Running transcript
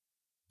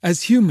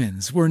As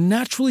humans, we're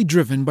naturally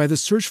driven by the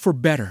search for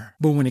better.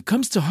 But when it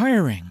comes to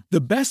hiring,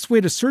 the best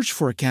way to search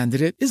for a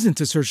candidate isn't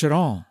to search at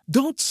all.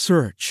 Don't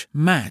search,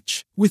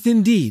 match with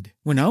Indeed.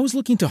 When I was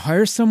looking to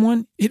hire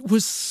someone, it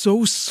was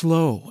so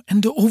slow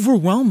and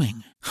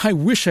overwhelming. I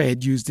wish I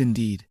had used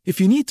Indeed.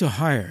 If you need to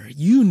hire,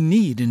 you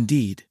need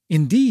Indeed.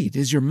 Indeed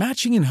is your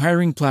matching and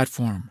hiring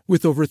platform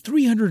with over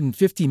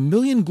 350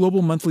 million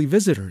global monthly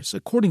visitors,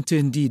 according to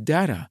Indeed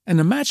data, and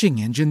a matching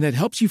engine that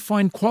helps you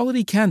find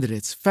quality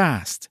candidates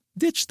fast.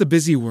 Ditch the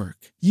busy work.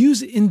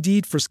 Use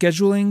Indeed for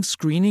scheduling,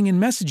 screening,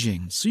 and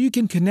messaging so you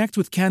can connect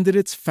with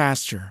candidates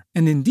faster.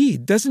 And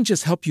Indeed doesn't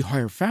just help you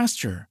hire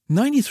faster.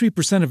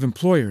 93% of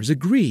employers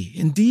agree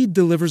Indeed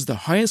delivers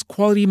the highest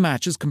quality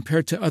matches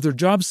compared to other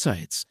job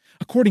sites,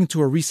 according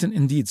to a recent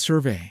Indeed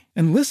survey.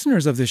 And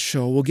listeners of this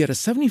show will get a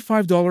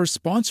 $75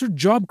 sponsored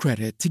job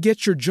credit to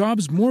get your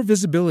jobs more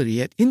visibility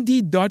at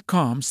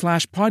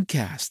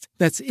Indeed.com/podcast.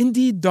 That's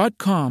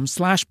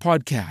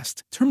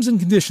Indeed.com/podcast. Terms and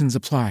conditions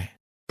apply.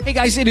 Hey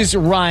guys, it is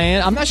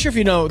Ryan. I'm not sure if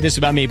you know this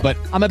about me, but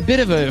I'm a bit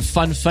of a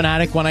fun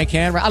fanatic when I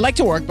can. I like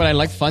to work, but I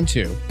like fun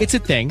too. It's a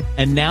thing.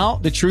 And now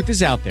the truth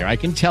is out there. I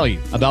can tell you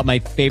about my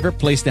favorite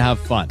place to have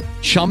fun.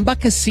 Chumba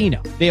Casino.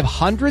 They have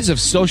hundreds of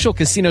social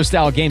casino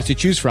style games to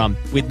choose from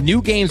with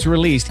new games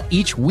released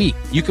each week.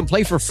 You can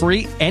play for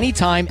free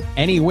anytime,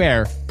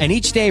 anywhere. And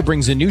each day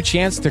brings a new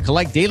chance to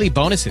collect daily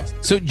bonuses.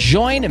 So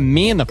join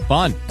me in the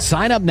fun.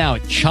 Sign up now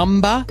at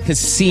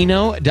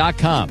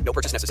ChumbaCasino.com. No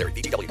purchase necessary.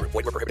 VGW Group.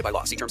 Void where prohibited by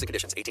law. See terms and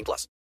conditions.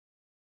 18+.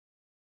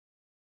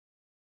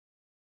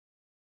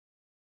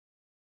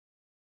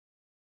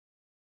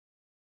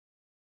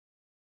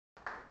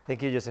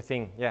 Thank you,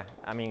 Josephine. Yeah,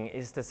 I mean,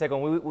 it's the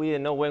second. We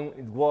didn't know when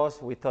it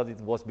was. We thought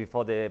it was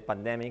before the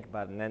pandemic,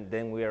 but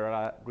then we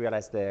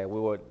realized that we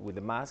were with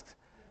the masks.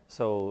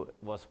 So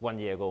it was 1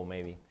 year ago,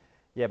 maybe.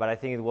 Yeah, but I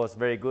think it was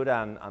very good,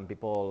 and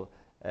people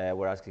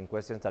were asking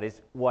questions. That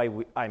is why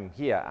I'm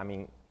here. I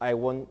mean, I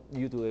want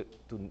you to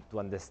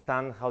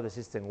understand how the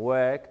system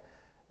works.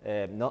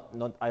 I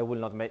will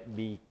not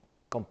be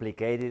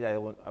complicated. I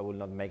will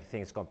not make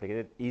things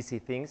complicated. Easy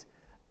things,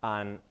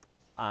 and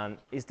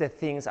it's the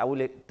things I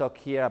will talk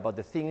here about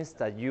the things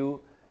that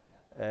you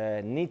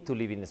need to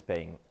live in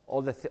Spain.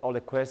 All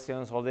the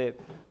questions,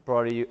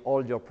 probably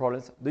all your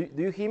problems. Do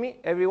you hear me,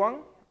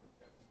 everyone?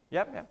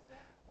 Yeah.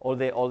 All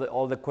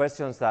the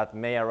questions that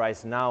may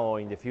arise now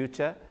or in the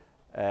future,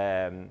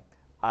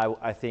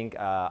 I think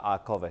are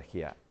covered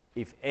here.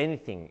 If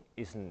anything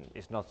is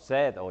not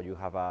said, or you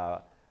have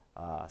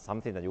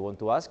something that you want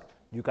to ask,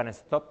 you can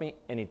stop me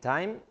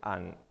anytime,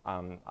 and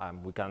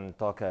we can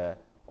talk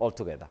all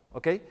together.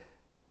 Okay.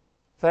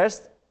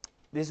 First,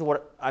 this is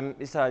what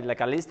it's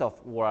like a list of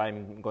what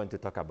I'm going to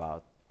talk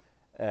about.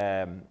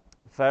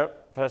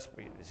 First,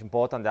 it's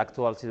important the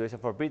actual situation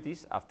for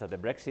British after the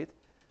Brexit,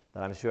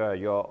 that I'm sure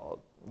you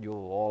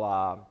all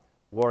are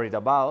worried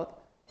about.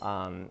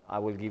 I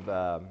will give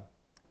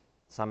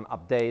some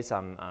updates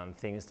and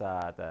things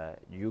that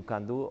you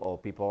can do, or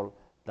people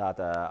that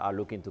are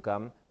looking to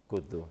come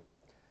could do.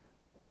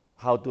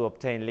 How to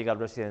obtain legal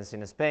residence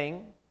in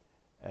Spain.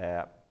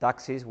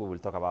 Taxes, we will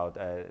talk about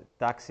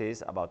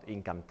taxes, about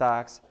income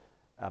tax,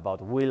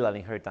 about will and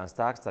inheritance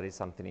tax. That is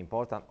something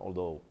important,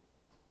 although,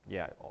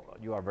 yeah,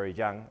 you are very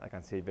young. I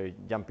can see very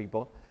young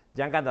people.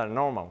 Younger than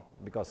normal,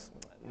 because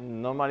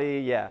normally,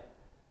 yeah,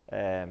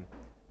 the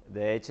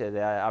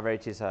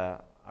average is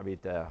a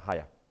bit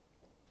higher.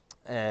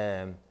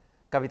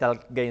 Capital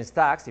gains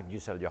tax, if you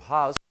sell your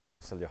house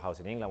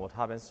in England, what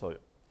happens? So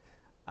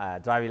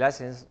driving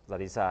license,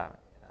 that is a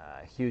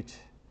huge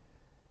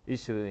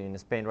issue in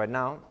Spain right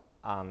now.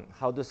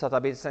 How to start a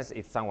business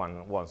if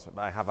someone wants.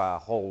 I have a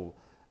whole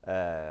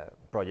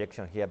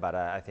projection here, but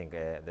I think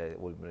that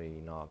will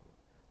be not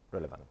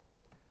relevant.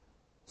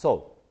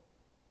 So,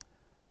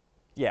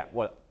 yeah,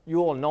 well,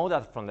 you all know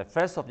that from the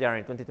 1st of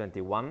January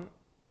 2021,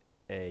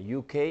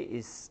 UK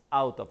is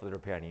out of the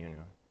European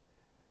Union.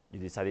 You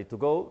decided to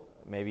go.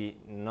 Maybe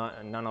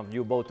none of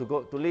you vote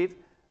to leave,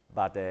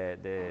 but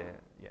the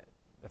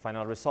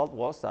final result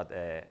was that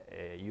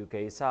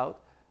UK is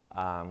out.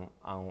 And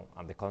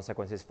the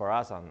consequences for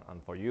us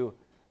and for you,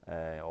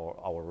 or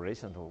our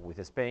relation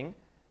with Spain,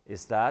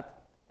 is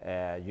that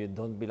you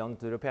don't belong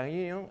to the European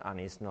Union,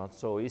 and it's not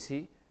so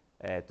easy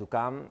to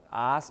come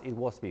as it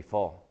was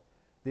before.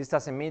 This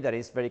doesn't mean that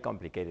it's very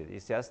complicated.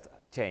 It's just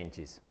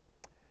changes.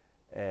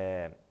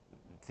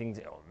 Things,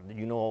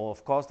 you know,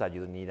 of course, that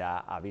you need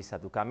a visa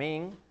to come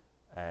in.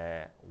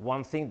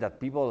 One thing that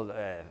people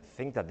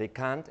think that they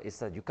can't is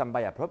that you can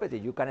buy a property.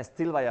 You can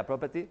still buy a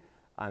property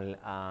and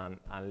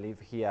live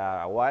here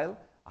a while,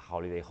 a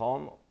holiday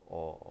home,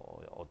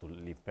 or to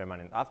live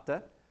permanent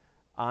after,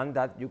 and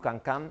that you can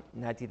come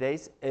 90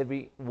 days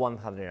every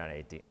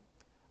 180.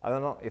 I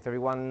don't know if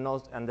everyone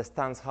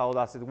understands how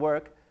does it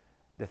work.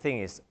 The thing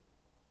is,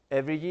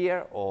 every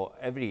year or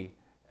every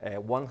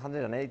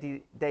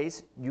 180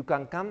 days, you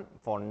can come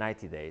for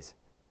 90 days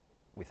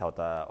without,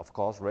 of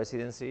course,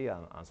 residency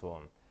and so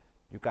on.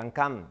 You can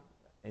come,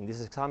 in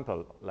this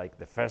example, like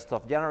the 1st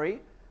of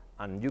January,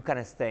 and you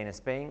can stay in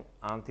Spain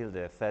until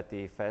the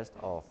 31st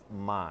of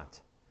March.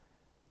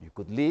 You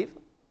could leave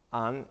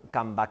and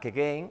come back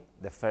again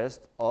the 1st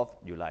of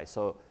July.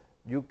 So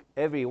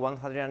every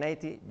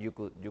 180 you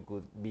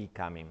could be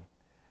coming.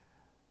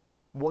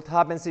 What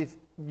happens if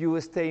you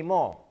stay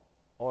more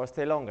or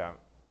stay longer?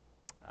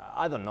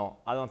 I don't know.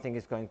 I don't think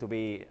it's going to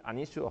be an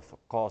issue. Of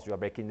course, you are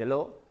breaking the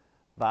law,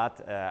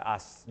 but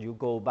as you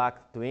go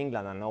back to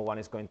England and no one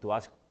is going to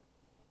ask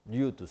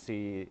you to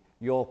see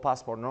your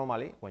passport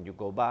normally when you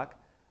go back,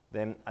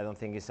 then I don't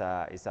think it's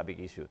a big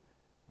issue.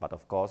 But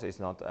of course, it's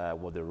not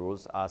what the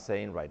rules are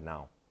saying right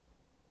now.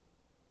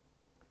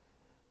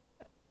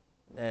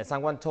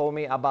 Someone told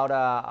me about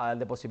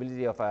the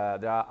possibility of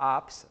there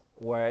are apps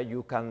where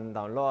you can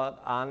download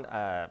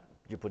and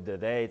you put the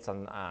dates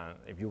and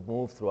if you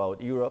move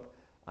throughout Europe,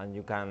 and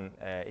you can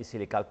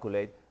easily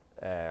calculate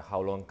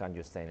how long can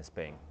you stay in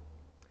Spain.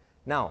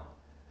 Now,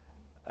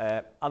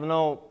 I don't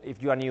know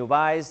if you are new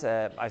guys.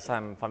 I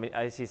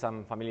see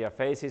some familiar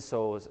faces,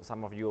 so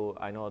some of you,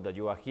 I know that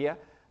you are here,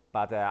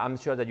 but I'm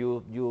sure that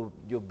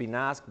you've been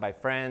asked by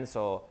friends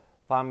or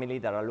family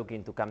that are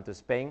looking to come to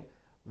Spain,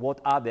 what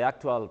are the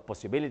actual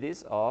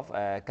possibilities of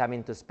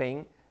coming to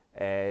Spain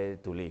to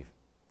live.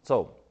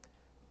 So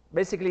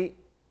basically,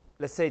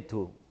 let's say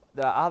two.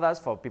 There are others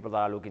for people that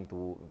are looking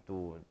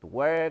to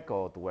work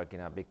or to work in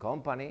a big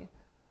company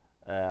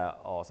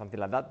or something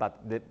like that,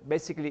 but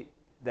basically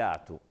there are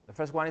two. The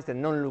first one is the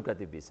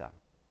non-lucrative visa.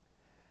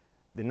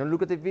 The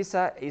non-lucrative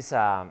visa is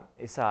a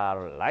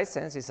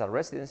license, is a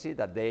residency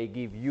that they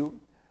give you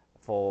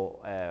for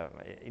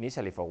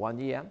initially for 1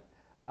 year,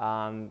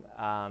 and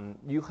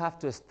you have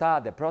to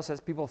start the process.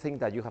 People think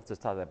that you have to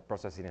start the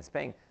process in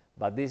Spain,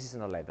 but this is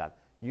not like that.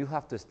 You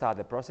have to start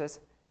the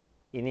process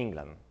in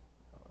England,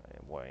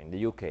 or in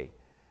the UK,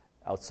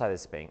 outside of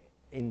Spain,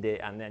 and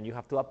then you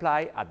have to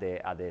apply at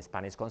the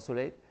Spanish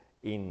consulate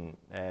in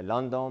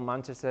London,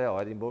 Manchester,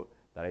 or Edinburgh.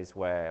 That is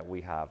where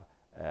we have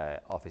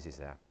offices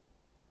there.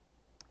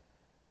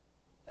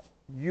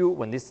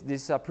 When this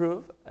is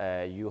approved,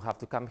 you have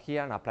to come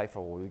here and apply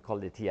for what we call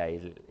the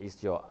TIL.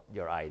 It's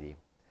your ID.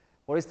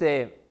 What is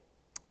the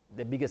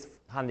biggest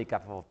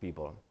handicap of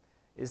people?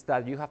 Is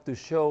that you have to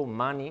show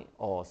money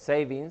or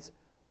savings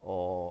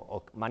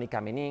or money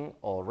coming in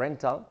or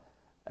rental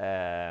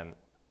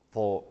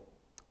for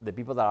the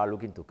people that are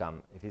looking to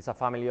come. If it's a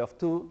family of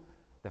two,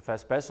 the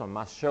first person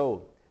must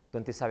show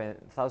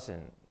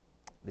 27,000.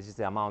 This is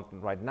the amount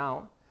right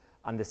now,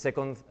 and the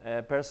second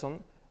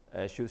person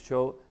should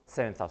show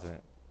 7,000.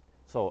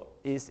 So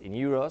it's in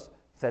euros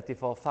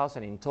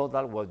 34,000 in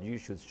total what you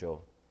should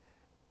show.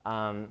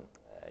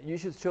 You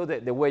should show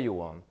the way you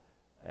want,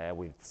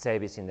 with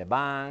savings in the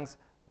banks,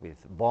 with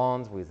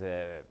bonds, with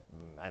I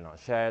don't know,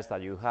 shares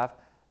that you have.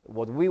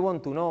 What we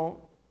want to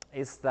know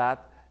is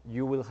that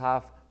you will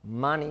have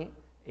money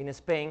in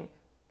Spain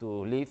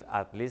to live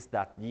at least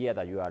that year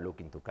that you are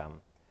looking to come.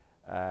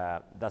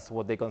 That's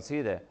what they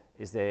consider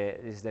is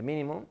the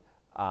minimum,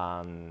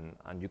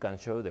 and you can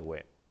show the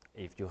way.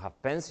 If you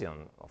have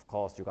pension, of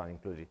course you can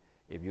include it.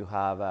 If you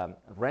have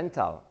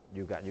rental,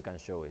 you can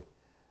show it.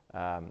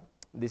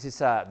 This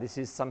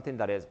is something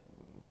that is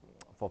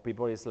for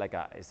people is like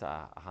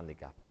a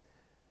handicap.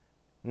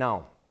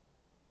 Now,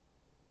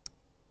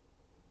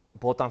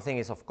 important thing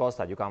is, of course,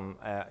 that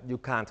you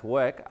can't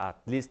work at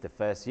least the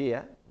first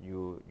year.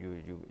 You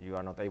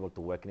are not able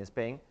to work in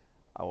Spain.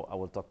 I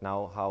will talk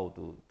now how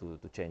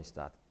to change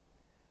that.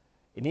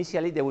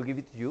 Initially, they will give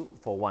it to you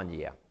for 1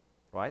 year,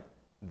 right?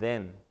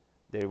 Then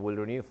they will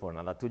renew for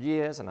another 2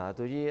 years, another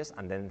 2 years,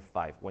 and then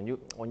 5. When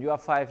you are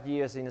 5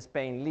 years in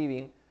Spain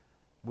living,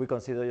 we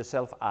consider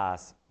yourself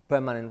as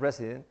permanent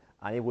resident,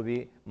 and it will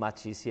be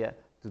much easier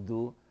to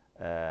do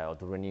or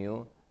to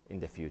renew in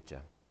the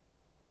future.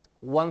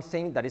 One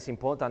thing that is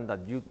important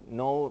that you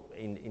know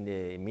in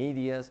the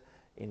medias,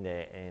 in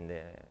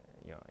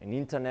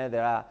internet,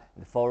 there are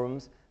in the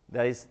forums,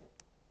 there is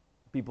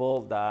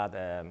people that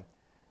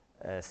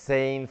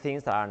saying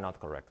things that are not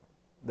correct.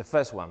 The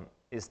first one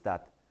is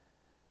that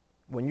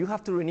when you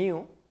have to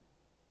renew,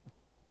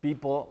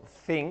 people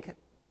think,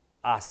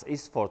 as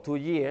is for 2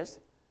 years,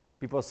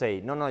 people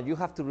say, no, you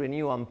have to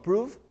renew and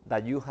prove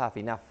that you have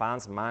enough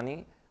funds,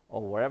 money,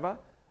 or whatever,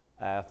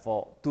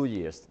 for 2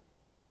 years.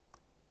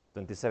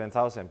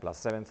 27,000 plus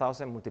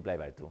 7,000 multiplied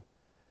by 2.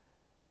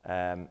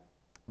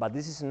 But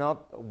this is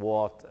not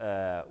what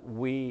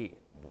we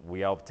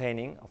are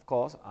obtaining, of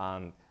course,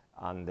 and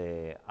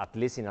at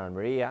least in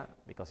Almeria,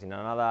 because in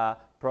other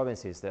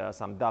provinces there are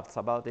some doubts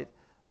about it,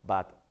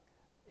 but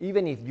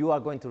even if you are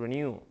going to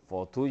renew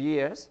for 2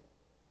 years,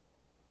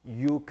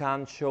 you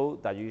can show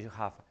that you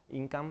have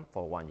income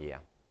for 1 year,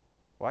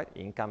 right?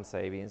 Income,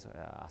 savings,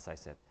 as I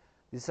said.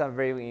 These are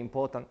very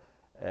important.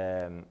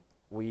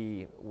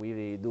 We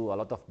do a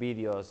lot of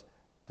videos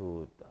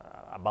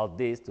about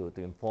this to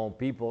inform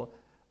people,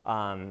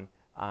 and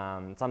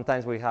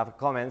sometimes we have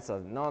comments,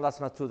 no,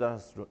 that's not true,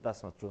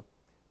 that's not true.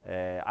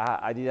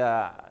 I did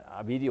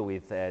a video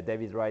with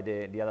David Wright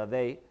the other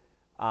day,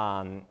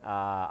 and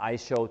I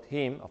showed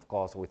him, of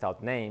course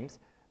without names,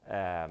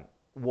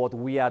 what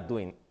we are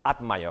doing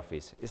at my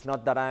office. It's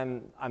not that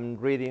I'm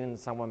reading,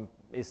 someone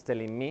is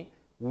telling me.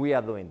 We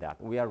are doing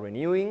that. We are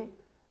renewing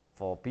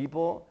for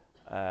people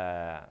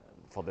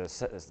for the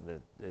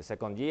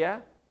second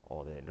year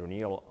or the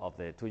renewal of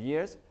the 2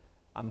 years,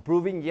 and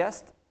proving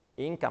just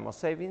income or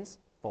savings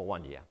for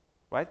 1 year,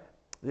 right?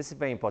 This is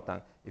very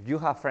important. If you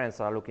have friends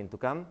that are looking to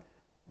come,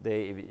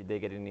 they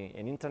get in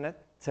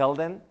internet, tell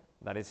them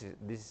that this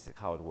is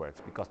how it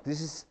works, because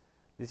this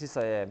is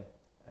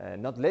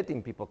not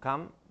letting people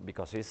come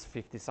because it's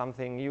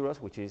 50-something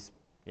euros, which is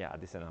a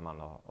decent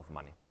amount of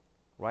money,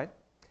 right?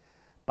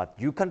 But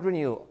you can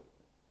renew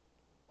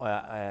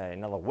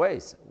in other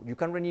ways. You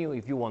can renew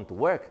if you want to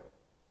work.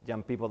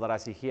 Young people that I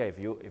see here, if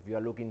you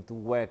are looking to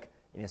work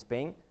in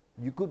Spain,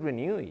 you could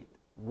renew it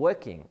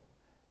working.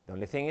 The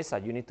only thing is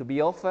that you need to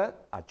be offered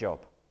a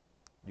job.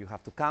 You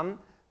have to come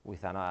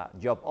with a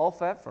job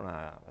offer from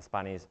a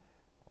Spanish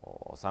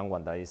or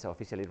someone that is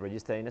officially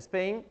registered in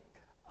Spain,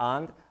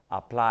 and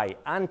apply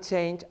and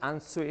change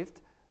and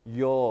shift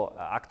your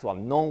actual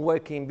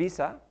non-working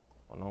visa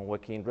or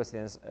non-working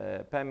residence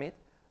permit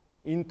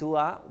into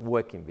a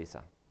working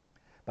visa.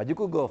 But you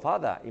could go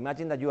further.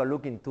 Imagine that you are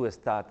looking to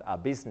start a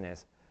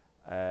business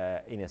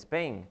in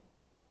Spain,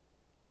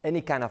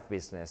 any kind of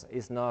business.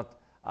 It's not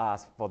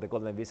as for the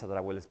golden visa that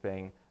I will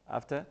explain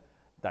after,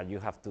 that you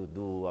have to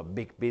do a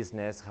big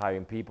business,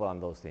 hiring people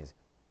and those things.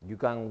 You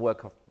can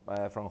work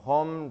from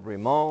home,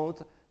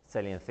 remote,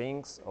 selling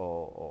things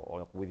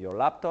or with your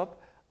laptop,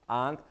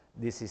 and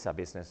this is a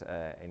business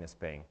in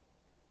Spain.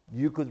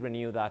 You could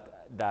renew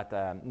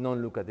that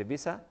non-lucrative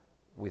visa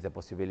with the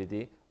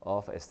possibility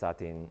of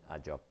starting a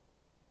job.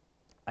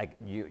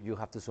 You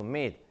have to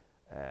submit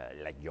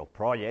like your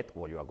project,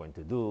 what you are going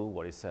to do,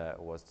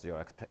 what's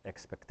your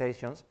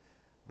expectations,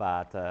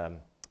 but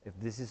if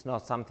this is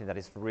not something that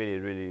is really,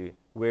 really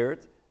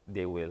weird,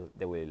 they will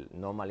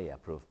normally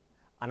approve.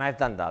 And I've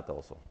done that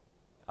also.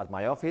 At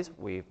my office,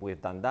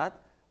 we've done that,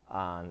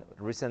 and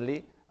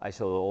recently I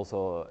saw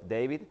also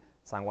David,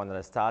 someone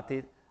that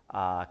started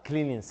a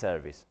cleaning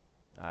service.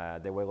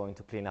 They were going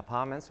to clean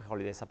apartments,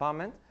 holidays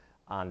apartment,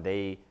 and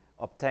they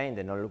obtained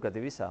the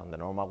non-lucrative visa on the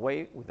normal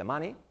way with the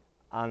money,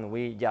 and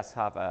we just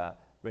have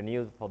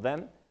renewed for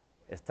them,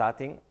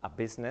 starting a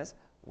business,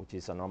 which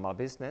is a normal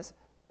business,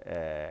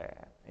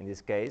 in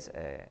this case,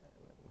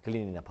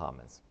 cleaning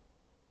apartments.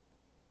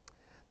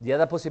 The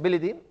other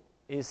possibility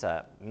is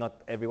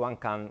not everyone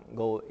can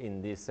go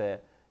in this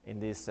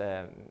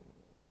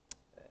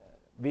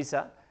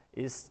visa,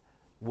 is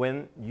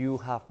when you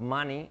have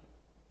money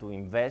to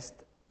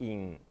invest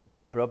in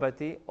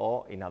property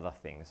or in other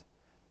things.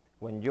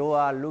 When you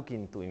are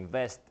looking to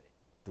invest,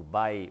 to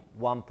buy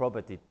one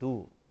property,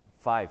 2,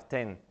 5,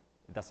 10, it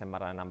doesn't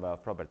matter the number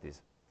of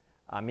properties,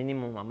 a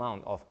minimum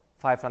amount of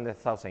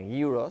 500,000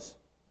 euros,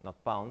 not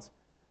pounds,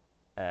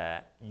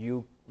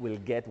 you will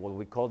get what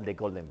we call the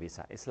golden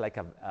visa. It's like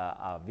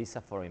a visa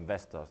for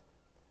investors,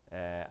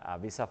 a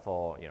visa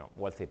for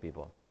wealthy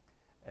people.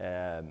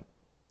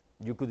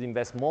 You could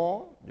invest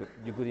more,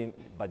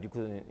 but you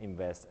couldn't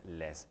invest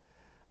less.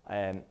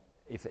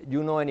 If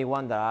you know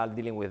anyone that are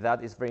dealing with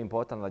that, it's very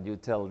important that you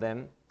tell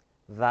them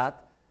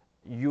that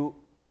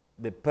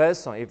the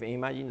person, if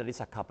imagine that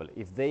it's a couple,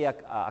 if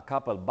a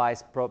couple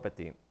buys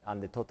property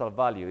and the total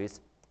value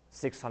is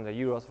 600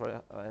 euros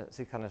for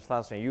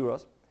 600,000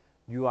 euros,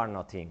 you are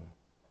not in.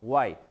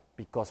 Why?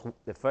 Because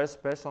the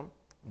first person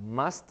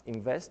must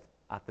invest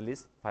at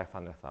least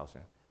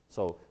 500,000.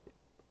 So,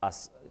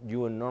 as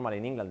you normally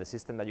in England, the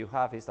system that you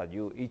have is that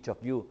each of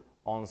you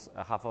owns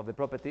half of the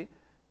property.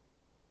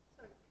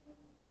 Sorry,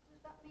 does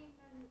that mean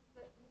then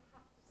that you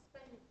have to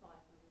spend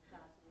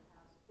 500,000 in the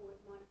house, or it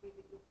might be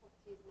that your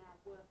property is now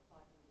worth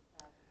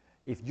 500,000?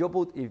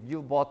 If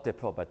you bought the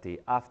property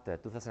after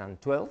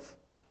 2012,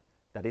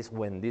 that is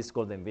when this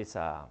golden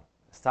visa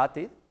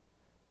started,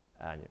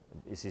 and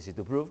it's easy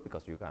to prove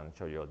because you can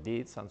show your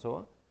deeds and so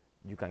on,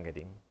 you can get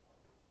in.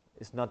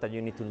 It's not that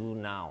you need to do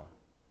now,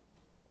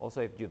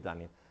 also if you've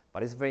done it.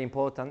 But it's very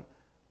important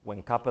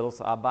when couples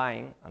are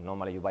buying, and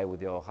normally you buy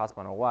with your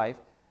husband or wife,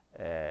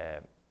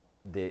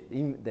 the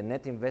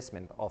net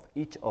investment of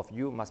each of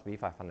you must be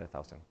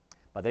 500,000.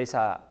 But there is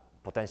a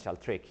potential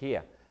trick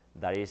here,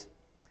 that is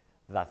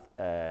that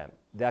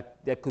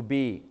there could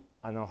be,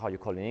 I don't know how you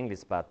call it in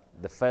English, but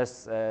the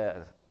first,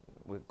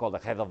 we call the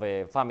head of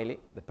a family,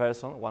 the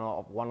person,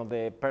 one of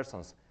the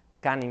persons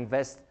can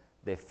invest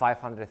the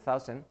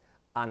 500,000,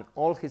 and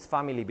all his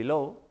family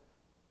below,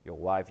 your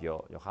wife,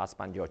 your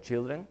husband, your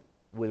children,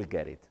 will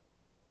get it.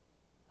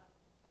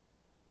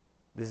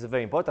 This is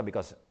very important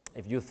because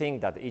if you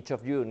think that each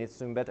of you needs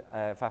to invest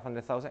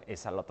 500,000,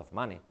 it's a lot of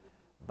money.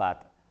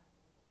 But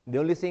the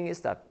only thing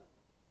is that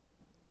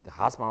the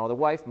husband or the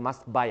wife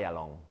must buy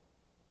alone,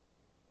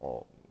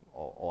 or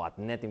at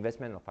net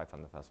investment of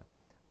 500,000.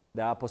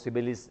 There are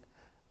possibilities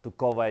to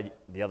cover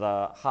the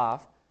other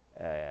half,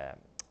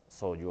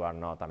 so you are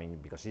not,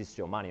 because it's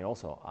your money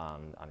also,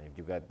 and if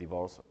you get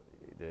divorced,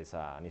 there is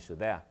an issue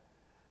there.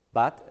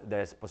 But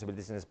there's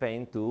possibilities in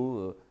Spain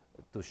to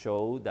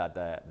show that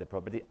the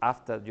property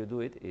after you do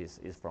it is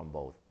from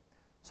both.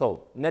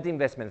 So net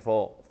investment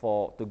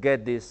to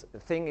get this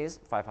thing is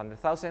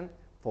 500,000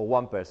 for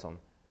one person.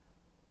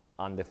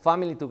 And the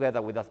family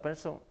together with that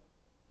person,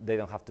 they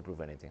don't have to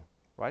prove anything,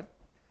 right?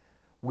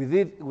 With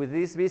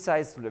this visa,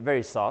 it's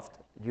very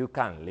soft. You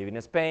can live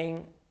in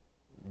Spain,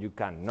 you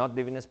can not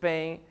live in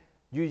Spain,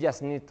 you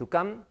just need to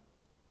come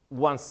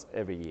once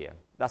every year.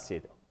 That's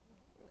it.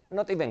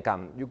 Not even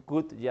come. You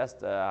could just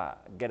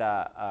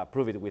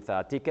prove it with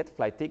a ticket,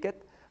 flight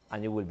ticket,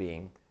 and you will be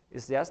in.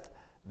 It's just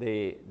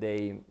they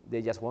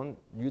just want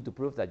you to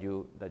prove that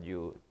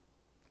you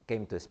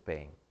came to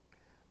Spain.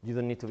 You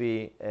don't need to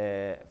be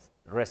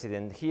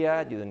resident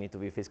here. You don't need to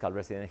be fiscal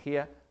resident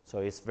here. So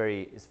it's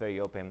very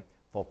open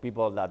for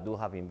people that do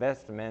have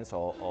investments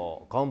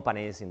or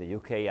companies in the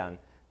UK and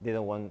they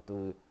don't want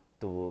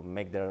to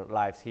make their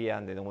lives here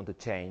and they don't want to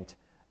change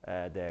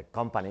the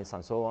companies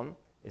and so on.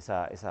 It's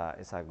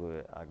a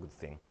good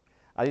thing.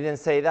 I didn't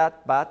say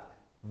that, but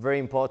very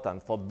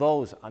important for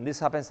those, and this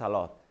happens a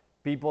lot.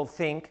 People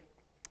think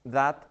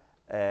that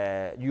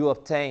you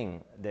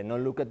obtain the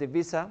non-lucrative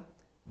visa,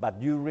 but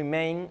you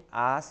remain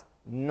as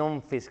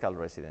non-fiscal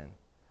resident.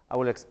 I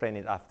will explain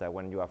it after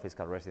when you are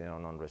fiscal resident or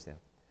non-resident.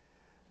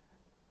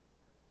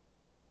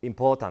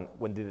 Important,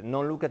 when the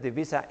non-lucrative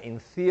visa, in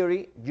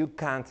theory, you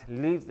can't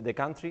leave the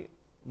country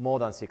more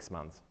than 6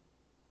 months.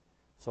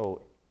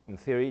 So in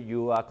theory,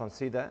 you are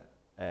considered,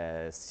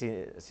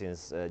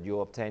 since you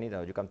obtain it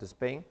or you come to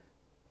Spain,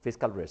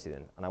 fiscal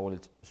resident. And I will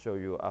show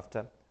you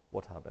after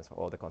what happens,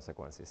 all the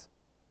consequences.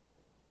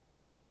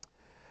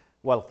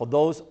 Well, for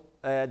those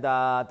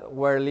that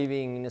were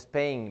living in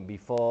Spain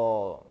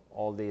before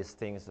all these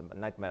things,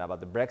 nightmare about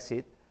the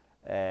Brexit,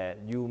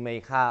 you may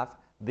have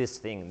this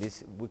thing.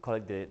 This, we call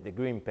it the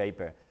green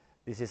paper.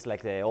 This is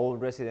like the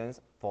old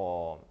residence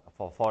for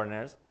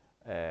foreigners,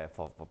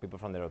 for people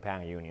from the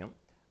European Union.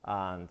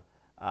 And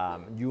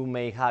you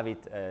may have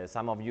it,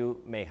 some of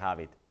you may have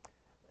it.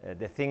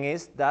 The thing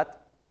is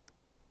that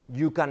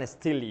you can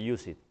still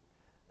use it.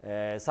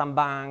 Some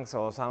banks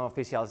or some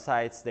official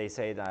sites, they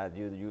say that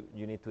you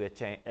need to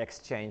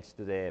exchange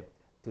to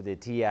the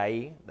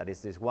TIE, that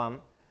is this one,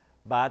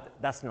 but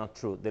that's not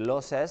true. The law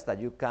says that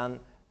you can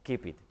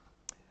keep it.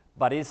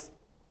 But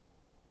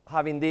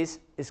having this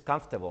is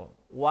comfortable.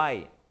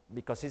 Why?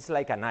 Because it's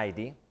like an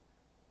ID.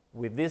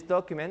 With this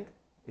document,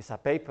 it's a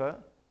paper,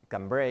 it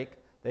can break,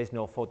 there is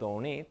no photo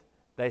on it,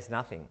 there is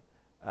nothing.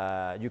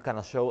 You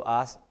cannot show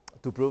us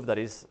to prove that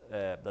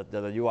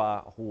you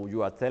are who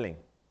you are telling.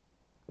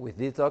 With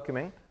this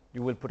document,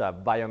 you will put a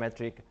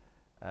biometric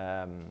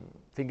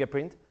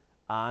fingerprint,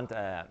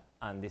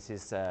 and this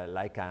is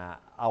like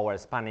our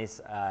Spanish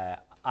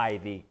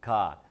ID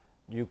card.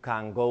 You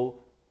can go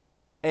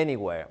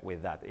anywhere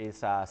with that.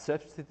 It's a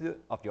substitute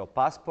of your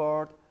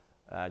passport.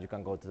 You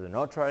can go to the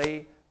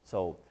notary.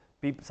 So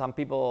some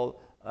people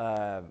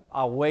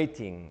are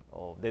waiting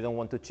or they don't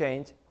want to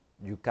change.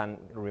 You can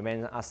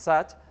remain as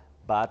such,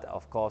 but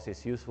of course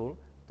it's useful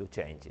to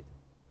change it.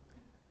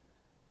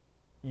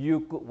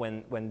 You could,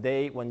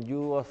 when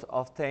you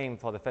obtain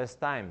for the first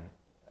time,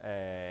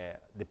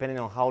 depending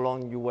on how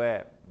long you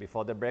were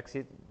before the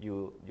Brexit,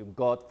 you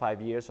got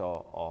 5 years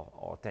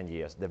or 10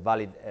 years. The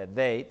valid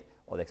date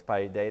or the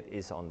expiry date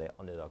is on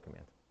the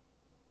document.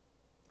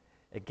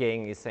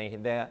 Again, it's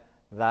saying there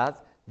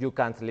that you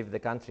can't leave the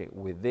country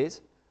with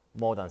this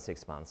more than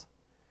 6 months.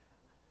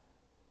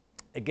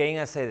 Again,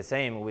 I say the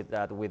same with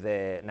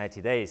the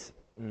 90 days.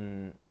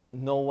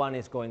 No one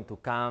is going to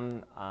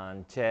come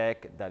and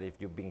check that if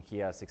you've been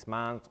here 6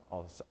 months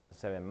or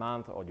 7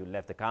 months, or you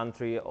left the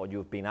country, or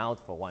you've been out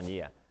for 1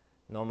 year.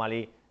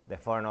 Normally, the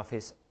Foreign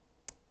Office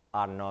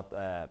are not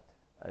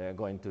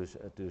going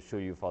to sue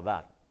you for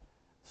that.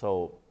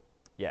 So,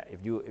 yeah,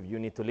 if you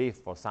need to leave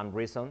for some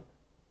reason,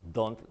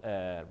 don't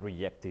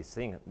reject this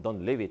thing.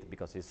 Don't leave it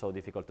because it's so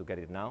difficult to get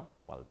it now.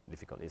 Well,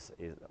 difficult is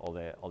all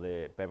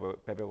the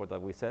paperwork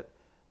that we said,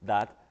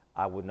 that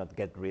I would not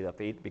get rid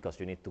of it because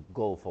you need to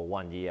go for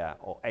 1 year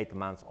or 8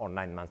 months or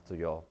 9 months to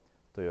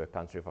your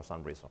country for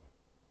some reason.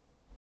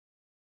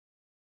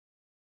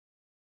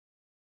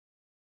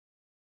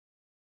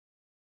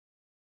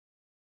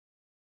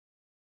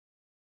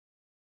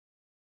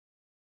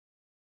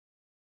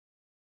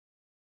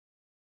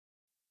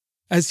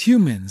 As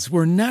humans,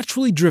 we're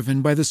naturally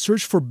driven by the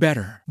search for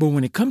better. But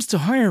when it comes to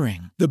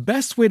hiring, the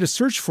best way to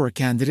search for a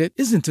candidate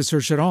isn't to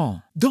search at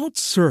all. Don't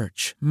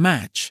search,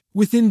 match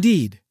with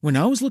Indeed. When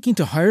I was looking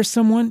to hire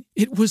someone,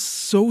 it was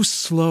so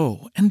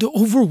slow and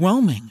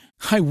overwhelming.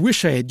 I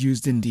wish I had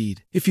used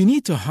Indeed. If you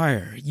need to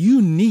hire,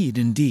 you need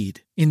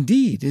Indeed.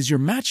 Indeed is your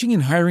matching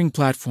and hiring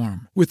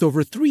platform with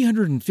over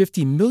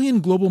 350 million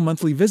global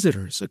monthly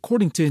visitors,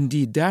 according to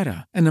Indeed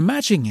data, and a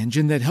matching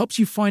engine that helps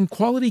you find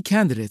quality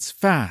candidates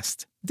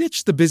fast.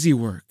 Ditch the busy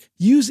work.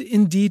 Use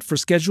Indeed for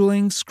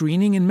scheduling,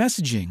 screening, and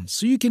messaging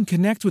so you can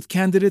connect with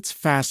candidates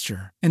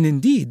faster. And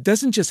Indeed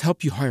doesn't just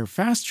help you hire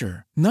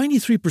faster.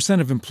 93%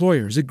 of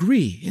employers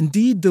agree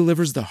Indeed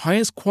delivers the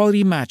highest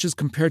quality matches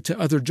compared to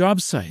other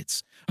job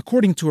sites,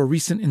 according to a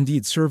recent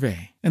Indeed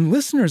survey. And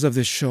listeners of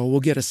this show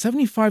will get a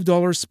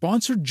 $75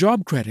 sponsored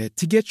job credit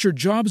to get your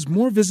jobs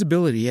more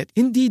visibility at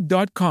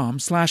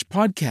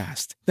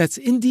Indeed.com/podcast. That's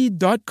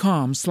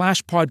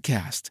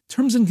Indeed.com/podcast.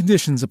 Terms and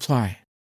conditions apply.